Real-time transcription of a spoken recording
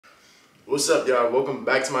What's up, y'all? Welcome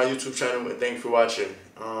back to my YouTube channel and thanks for watching.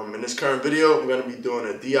 In this current video, I'm going to be doing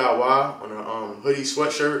a DIY on a hoodie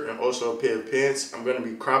sweatshirt and also a pair of pants. I'm going to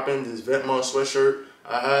be cropping this Vetements sweatshirt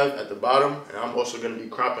I have at the bottom, and I'm also going to be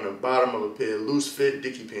cropping the bottom of a pair of Loose Fit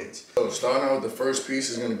Dickie pants. So starting out with the first piece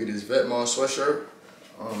is going to be this Vetements sweatshirt.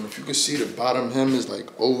 If you can see, the bottom hem is like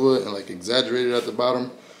over and like exaggerated at the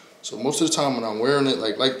bottom. So most of the time when I'm wearing it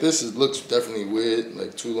like this, it looks definitely weird,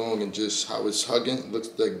 like too long, and just how it's hugging, it looks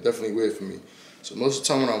like definitely weird for me. So most of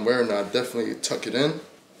the time when I'm wearing it, I definitely tuck it in.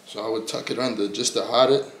 So I would tuck it under just to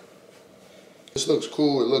hide it. This looks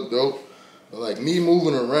cool, it looked dope. But like me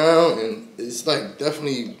moving around, and it's like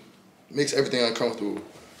definitely makes everything uncomfortable.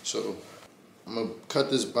 So I'm gonna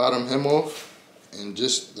cut this bottom hem off and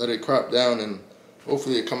just let it crop down, and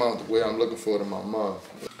hopefully it come out the way I'm looking for it in my mind.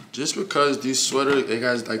 Just because these sweaters, they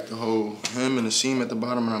got like the whole hem and the seam at the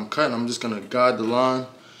bottom, and I'm cutting, I'm just gonna guide the line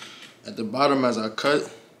at the bottom as I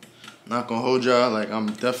cut. Not gonna hold y'all, like I'm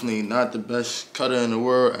definitely not the best cutter in the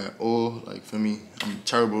world at all. Like for me, I'm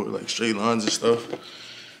terrible with like straight lines and stuff.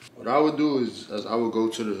 What I would do is I would go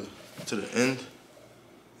to the end,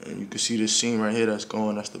 and you can see this seam right here that's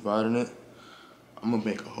dividing it. I'm gonna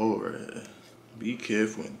make a hole right here. Be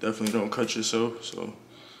careful and definitely don't cut yourself. So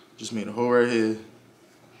just made a hole right here.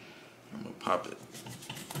 I'm gonna pop it.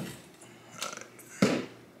 Alright.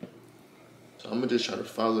 So I'm gonna just try to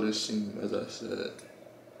follow this seam as I said.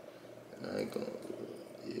 And I ain't gonna,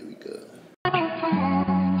 here we go.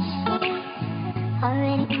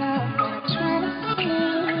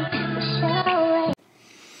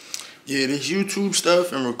 Yeah, this YouTube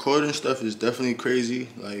stuff and recording stuff is definitely crazy.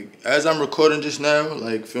 Like, as I'm recording just now,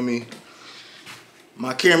 like, feel me,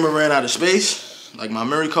 my camera ran out of space, like my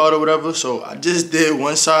memory card or whatever, so I just did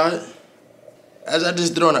one side. As I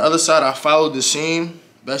just did on the other side, I followed the seam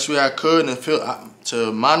best way I could, and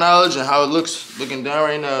to my knowledge and how it looks, looking down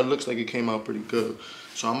right now, it looks like it came out pretty good.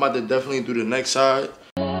 So I'm about to definitely do the next side.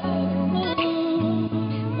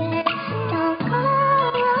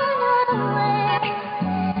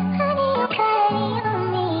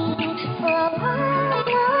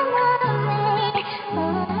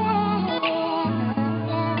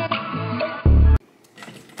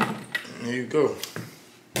 There you go.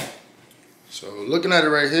 So looking at it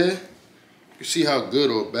right here, you see how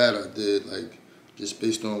good or bad I did, like just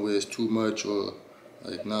based on where it's too much or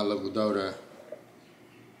like not leveled out at.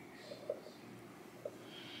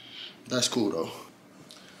 That's cool though.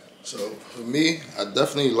 So for me, I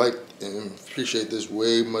definitely like and appreciate this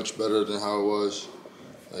way much better than how it was.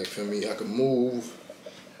 Like for me, I can move,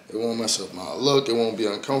 it won't mess up my look, it won't be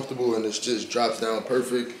uncomfortable, and it just drops down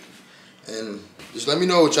perfect. And just let me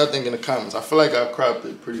know what y'all think in the comments. I feel like I cropped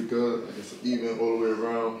it pretty good. Like it's even all the way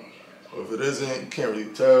around. Or if it isn't, you can't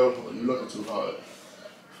really tell, or you're looking too hard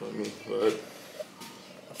for me. But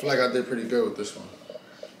I feel like I did pretty good with this one.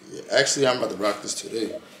 Yeah, actually, I'm about to rock this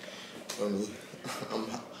today. For me,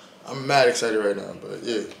 I'm mad excited right now. But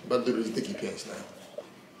yeah, about to do these Dickie pants now.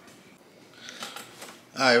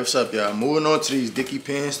 Alright, what's up, y'all? Moving on to these Dickie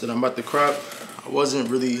pants that I'm about to crop. I wasn't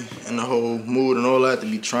really in the whole mood and all that to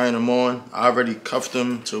be trying them on. I already cuffed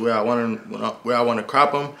them to where I want to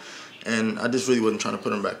crop them, and I just really wasn't trying to put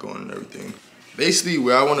them back on and everything. Basically,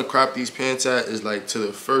 where I want to crop these pants at is like to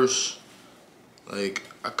the first, like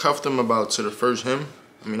I cuffed them about to the first hem.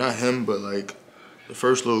 I mean not hem, but like the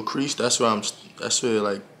first little crease. That's where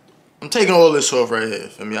like I'm taking all this off right here.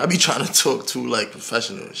 For me, I be trying to talk too like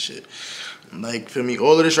professional and shit. Like for me,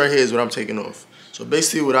 all of this right here is what I'm taking off. So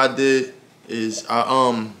basically, what I did is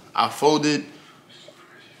I folded.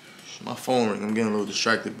 My phone ring. I'm getting a little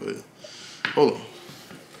distracted, but hold on.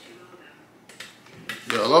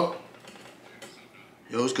 Yo, hello?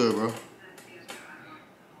 Yo, what's good, bro?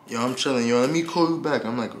 Yo, I'm chilling. Yo, let me call you back.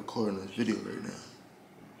 I'm like recording this video right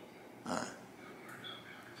now. Alright.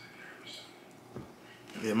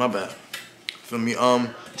 Yeah, my bad. Feel me?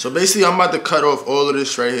 So basically, I'm about to cut off all of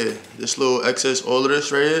this right here. This little excess, all of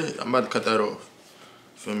this right here. I'm about to cut that off.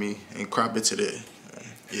 For me, and crop it to there.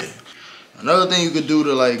 Yeah. Another thing you could do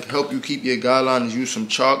to like help you keep your guideline is use some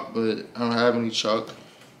chalk, but I don't have any chalk.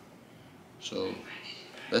 So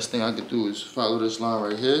best thing I could do is follow this line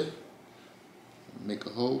right here, make a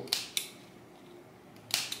hole,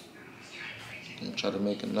 and try to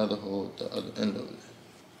make another hole at the other end of it.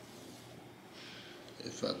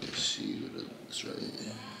 If I can see what it's right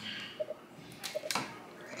here.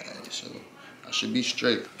 Alright, so I should be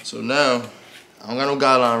straight. So now I don't got no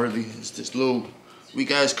guideline really. It's this little weak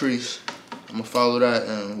ass crease. I'm gonna follow that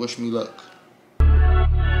and wish me luck.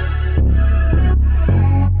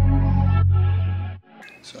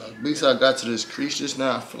 So at least I got to this crease just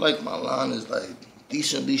now. I feel like my line is like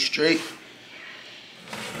decently straight.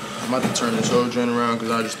 I'm I'm about to turn this whole joint around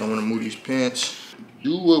because I just don't want to move these pants.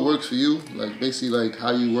 Do what works for you, like basically like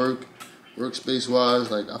how you work, workspace wise.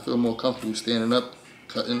 Like I feel more comfortable standing up,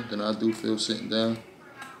 cutting than I do feel sitting down.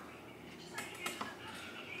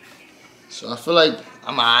 So I feel like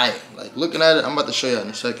I'm alright. Like looking at it, I'm about to show you in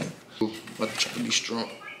a second. I'm about to try to be strong.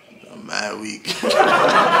 I'm mad weak. Yeah,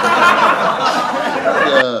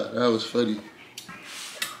 that was funny.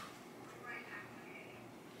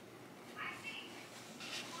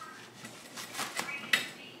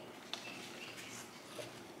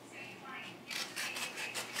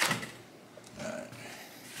 Alright.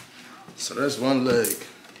 So that's one leg.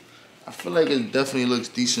 I feel like it definitely looks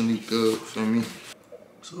decently good for me.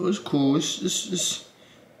 So it's cool. It's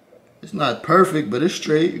not perfect, but it's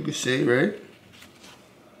straight, you could say, right?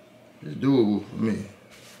 It's doable for me.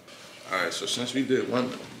 Alright, so since we did one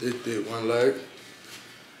leg,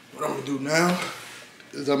 what I'm gonna do now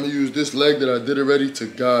is I'm gonna use this leg that I did already to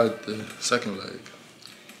guide the second leg.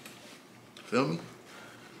 Feel me?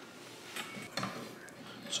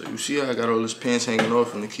 So you see how I got all this pants hanging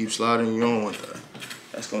off and it keeps sliding? You don't want that.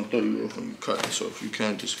 That's gonna throw you off when you cut. So if you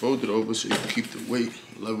can, just fold it over so you can keep the weight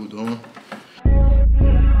leveled on.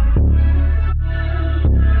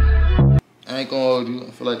 I ain't gonna hold you.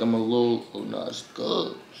 I feel like I'm a little, oh nah, it's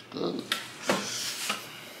good, it's good.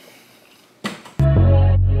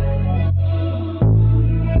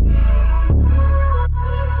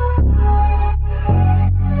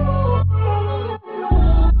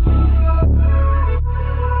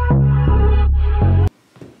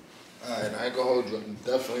 Alright, I ain't gonna hold you. I'm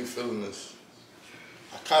definitely feeling this.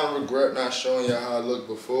 I kind of regret not showing y'all how I looked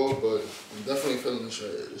before, but I'm definitely feeling this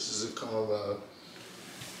right here. This is a calm vibe.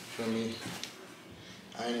 Feel me?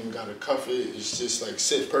 I ain't even gotta cuff it. It's just like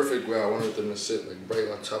sit perfect where I wanted them to sit, like right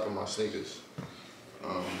on top of my sneakers.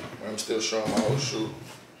 I'm still showing my whole shoe.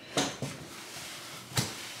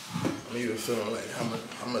 I'm even feeling like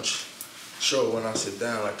how much show when I sit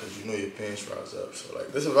down, like, cause you know your pants rise up. So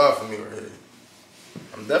like this is a vibe for me right here.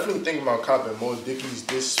 I'm definitely thinking about cropping more Dickies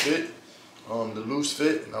this fit, the loose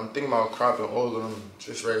fit, and I'm thinking about cropping all of them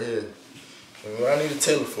just right here. And what I need a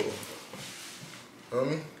tailor for. Feel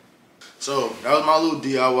me? So that was my little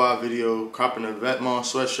DIY video, cropping a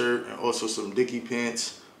Vetements sweatshirt and also some Dickie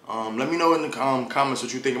pants. Let me know in the comments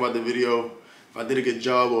what you think about the video, if I did a good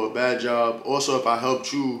job or a bad job. Also, if I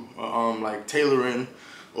helped you like tailoring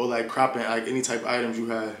or like cropping like any type of items you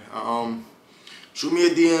had. Shoot me a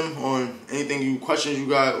DM on anything questions you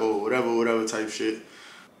got or whatever type shit.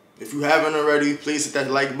 If you haven't already, please hit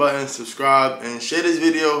that like button, subscribe, and share this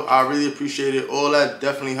video. I really appreciate it. All that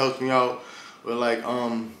definitely helps me out with like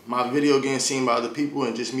my video getting seen by other people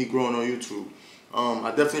and just me growing on YouTube. I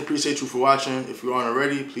definitely appreciate you for watching. If you aren't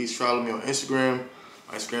already, please follow me on Instagram.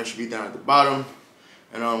 My Instagram should be down at the bottom.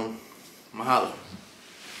 And Mahalo.